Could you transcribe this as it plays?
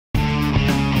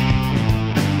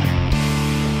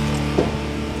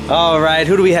All right,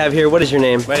 who do we have here? What is your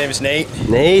name? My name is Nate.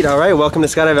 Nate, all right, welcome to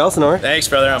Skydive Elsinore. Thanks,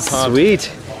 brother, I'm pumped. Sweet.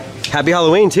 Happy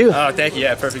Halloween, too. Oh, thank you,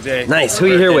 yeah, perfect day. Nice, who are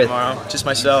you here with? Tomorrow. Just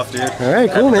myself, dude. All right,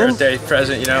 cool, man. Birthday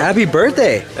present, you know. Happy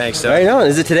birthday. Thanks, dude. Right on,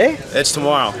 is it today? It's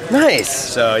tomorrow. Nice.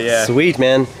 So, yeah. Sweet,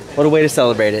 man. What a way to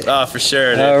celebrate it. Oh, for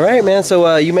sure, dude. All right, man,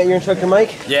 so you met your instructor,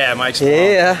 Mike? Yeah, Mike's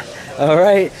Yeah. All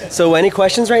right, so any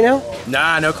questions right now?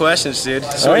 Nah, no questions, dude.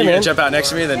 So All right, you man. gonna jump out next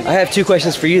to me then? I have 2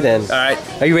 questions for you then. All right.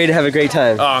 Are you ready to have a great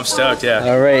time? Oh, I'm stoked, yeah.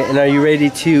 All right, and are you ready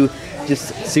to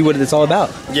just see what it's all about?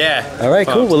 Yeah. All right,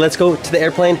 cool. Well, let's go to the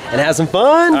airplane and have some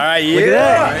fun. All right, yeah. Look at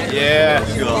that. Right, yeah.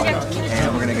 Cool.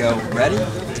 And we're gonna go ready,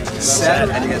 set,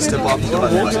 and you're gonna step off the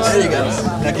button. There you go.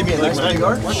 Now give me a next one.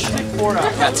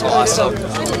 That's awesome.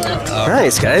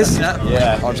 Nice, guys.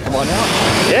 Yeah. Arms come on out.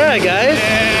 Yeah, guys.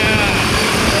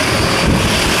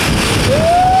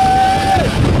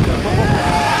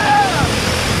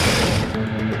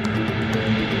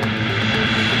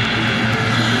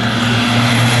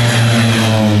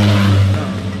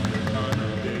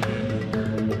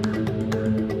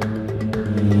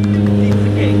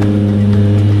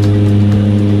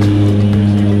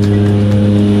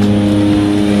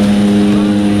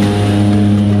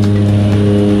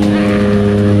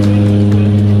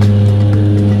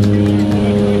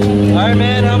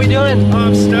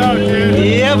 I'm stoked, dude.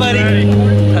 Yeah, buddy.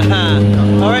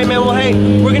 All right, man. Well, hey,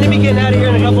 we're gonna be getting out of here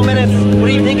in a couple minutes. What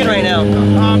are you thinking right now?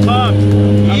 I'm pumped.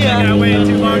 Yeah. I waited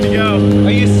too long to go.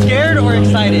 Are you scared or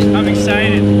excited? I'm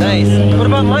excited. Nice. What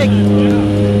about Mike?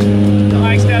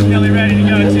 Mike's definitely ready to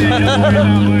go too. Don't worry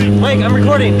about Mike. Mike, I'm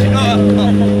recording. I'm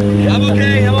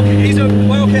okay. I'm okay. He's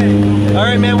okay. All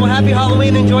right, man. Well, happy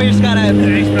Halloween. Enjoy your skydive.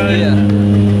 Thanks, brother. Yeah.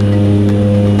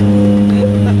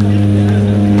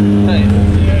 Nice.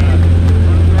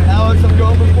 Alex, I'm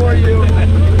going before you.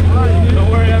 Don't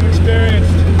worry, I'm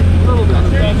experienced. A little bit.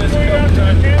 I've done this a couple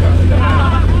times.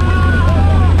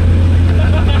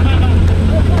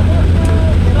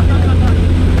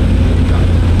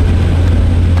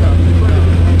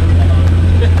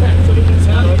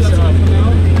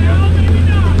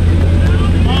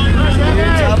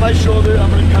 Tap my shoulder, I'm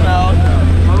gonna come out,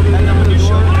 and I'm gonna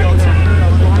show the goats. I'm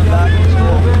gonna go back.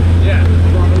 Yeah.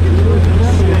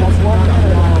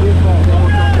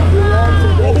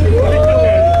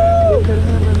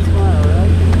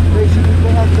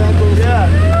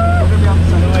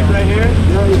 Like right here?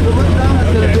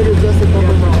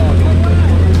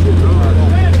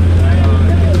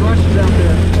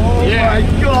 Oh my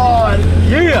God!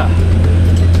 Yeah.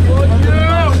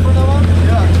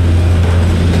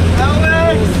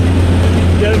 Alex!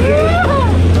 Get it,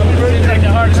 take the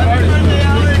hardest part.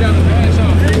 Down the pants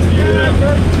off.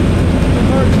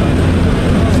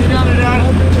 Sit down and down.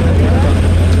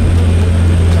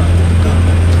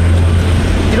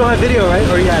 You don't have video, right?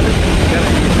 Or you have it?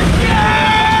 Yeah!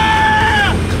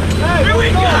 Here we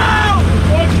go!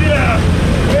 Fuck yeah!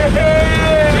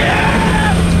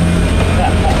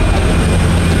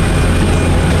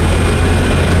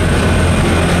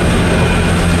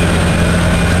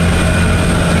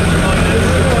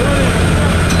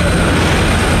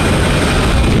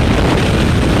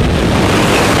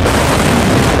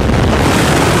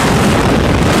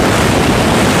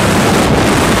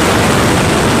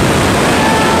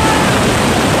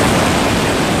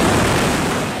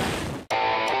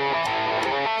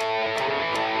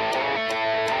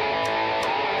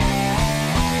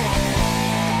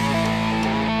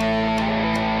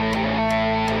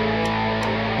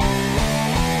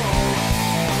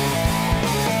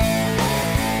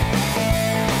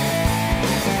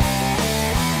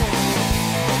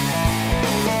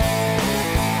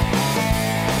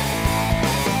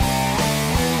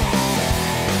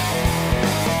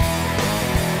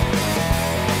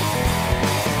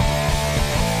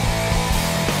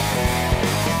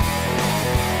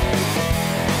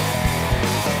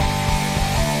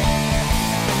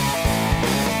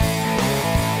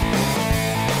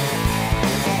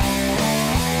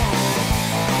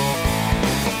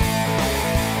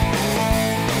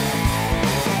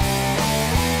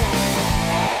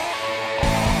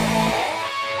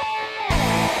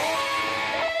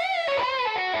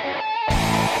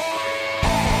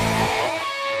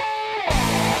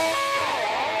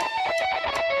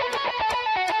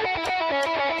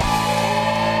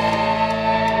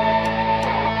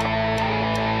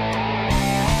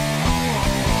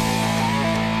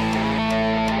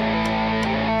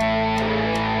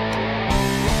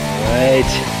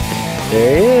 Right.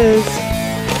 There he is.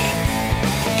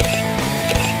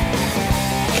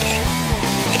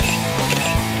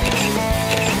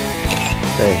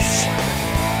 Nice.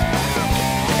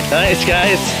 Nice,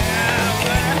 guys.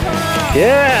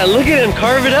 Yeah, look at him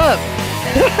carve it up.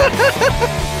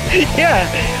 Yeah.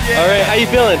 All right, how you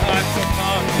feeling?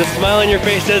 The smile on your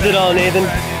face says it all, Nathan.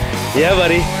 Yeah,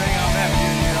 buddy.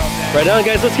 Right on,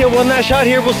 guys. Let's get one last shot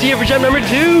here. We'll see you for jump number 2.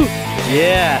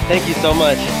 Yeah, thank you so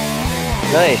much.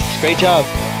 Nice. Great job.